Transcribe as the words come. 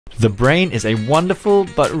The brain is a wonderful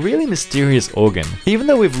but really mysterious organ. Even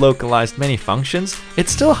though we've localized many functions,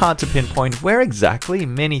 it's still hard to pinpoint where exactly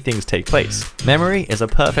many things take place. Memory is a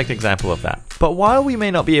perfect example of that. But while we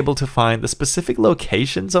may not be able to find the specific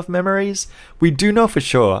locations of memories, we do know for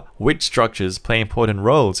sure which structures play important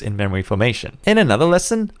roles in memory formation. In another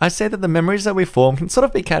lesson, I say that the memories that we form can sort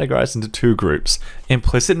of be categorized into two groups: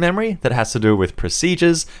 implicit memory, that has to do with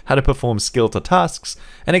procedures, how to perform skills or tasks,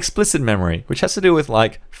 and explicit memory, which has to do with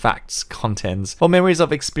like facts, contents, or memories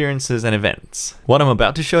of experiences and events. What I'm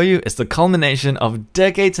about to show you is the culmination of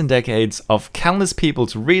decades and decades of countless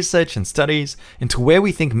people's research and studies into where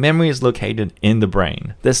we think memory is located in the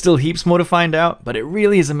brain. There's still heaps more to find out, but it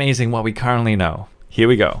really is amazing what we currently know. Here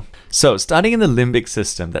we go. So, starting in the limbic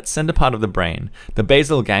system, that center part of the brain, the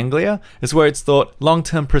basal ganglia is where it's thought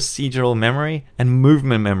long-term procedural memory and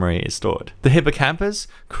movement memory is stored. The hippocampus,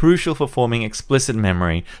 crucial for forming explicit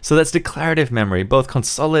memory, so that's declarative memory, both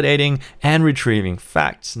consolidating and retrieving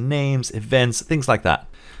facts, names, events, things like that.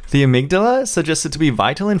 The amygdala is suggested to be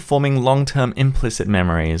vital in forming long-term implicit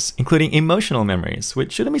memories, including emotional memories,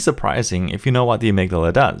 which shouldn't be surprising if you know what the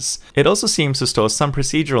amygdala does. It also seems to store some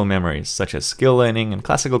procedural memories, such as skill learning and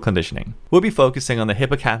classical conditioning. We'll be focusing on the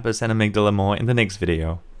hippocampus and amygdala more in the next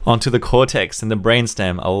video. Onto the cortex and the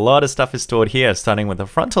brainstem, a lot of stuff is stored here, starting with the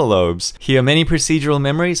frontal lobes. Here, many procedural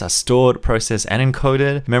memories are stored, processed, and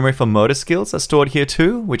encoded. Memory for motor skills are stored here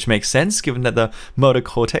too, which makes sense given that the motor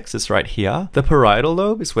cortex is right here. The parietal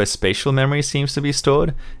lobe is where spatial memory seems to be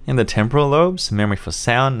stored. In the temporal lobes, memory for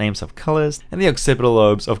sound, names of colors, and the occipital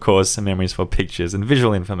lobes, of course, memories for pictures and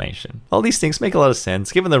visual information. All these things make a lot of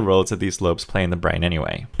sense given the roles that these lobes play in the brain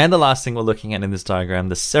anyway. And the last thing we're looking at in this diagram,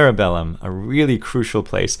 the cerebellum, a really crucial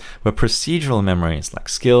place where procedural memories like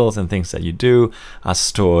skills and things that you do are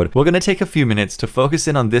stored. We're going to take a few minutes to focus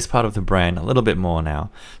in on this part of the brain a little bit more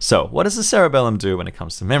now. So what does the cerebellum do when it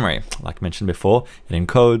comes to memory? Like mentioned before, it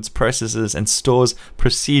encodes, processes, and stores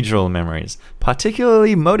procedural memories,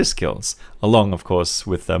 particularly motor skills, along of course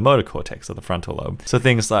with the motor cortex or the frontal lobe. So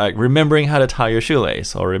things like remembering how to tie your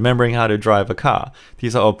shoelace or remembering how to drive a car.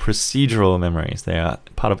 These are all procedural memories. They are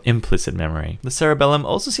part of implicit memory. The cerebellum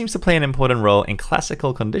also seems to play an important role in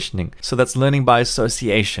classical conditioning. So that's learning by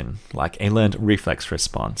association, like a learned reflex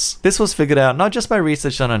response. This was figured out not just by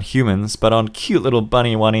research done on humans, but on cute little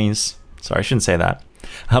bunny bunnies. Sorry, I shouldn't say that.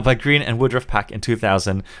 By Green and Woodruff Pack in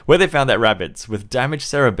 2000, where they found that rabbits with damaged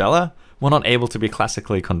cerebella were not able to be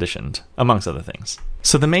classically conditioned, amongst other things.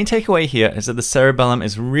 So the main takeaway here is that the cerebellum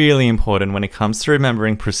is really important when it comes to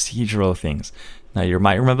remembering procedural things. Now, you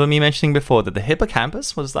might remember me mentioning before that the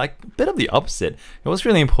hippocampus was like a bit of the opposite. It was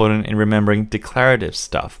really important in remembering declarative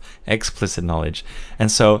stuff, explicit knowledge.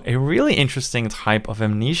 And so a really interesting type of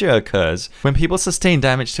amnesia occurs when people sustain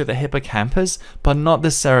damage to the hippocampus, but not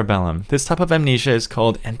the cerebellum. This type of amnesia is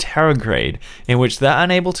called anterograde, in which they're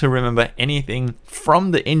unable to remember anything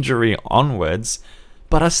from the injury onwards,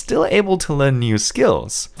 but are still able to learn new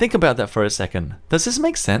skills. Think about that for a second. Does this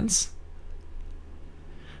make sense?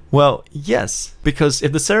 Well, yes, because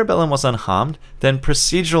if the cerebellum was unharmed, then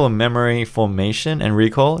procedural memory formation and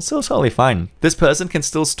recall is still totally fine. This person can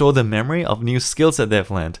still store the memory of new skills that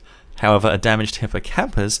they've learned. However, a damaged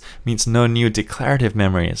hippocampus means no new declarative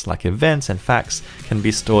memories like events and facts can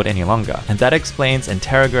be stored any longer. And that explains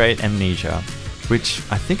Anterograde Amnesia, which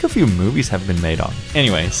I think a few movies have been made on.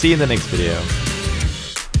 Anyway, see you in the next video.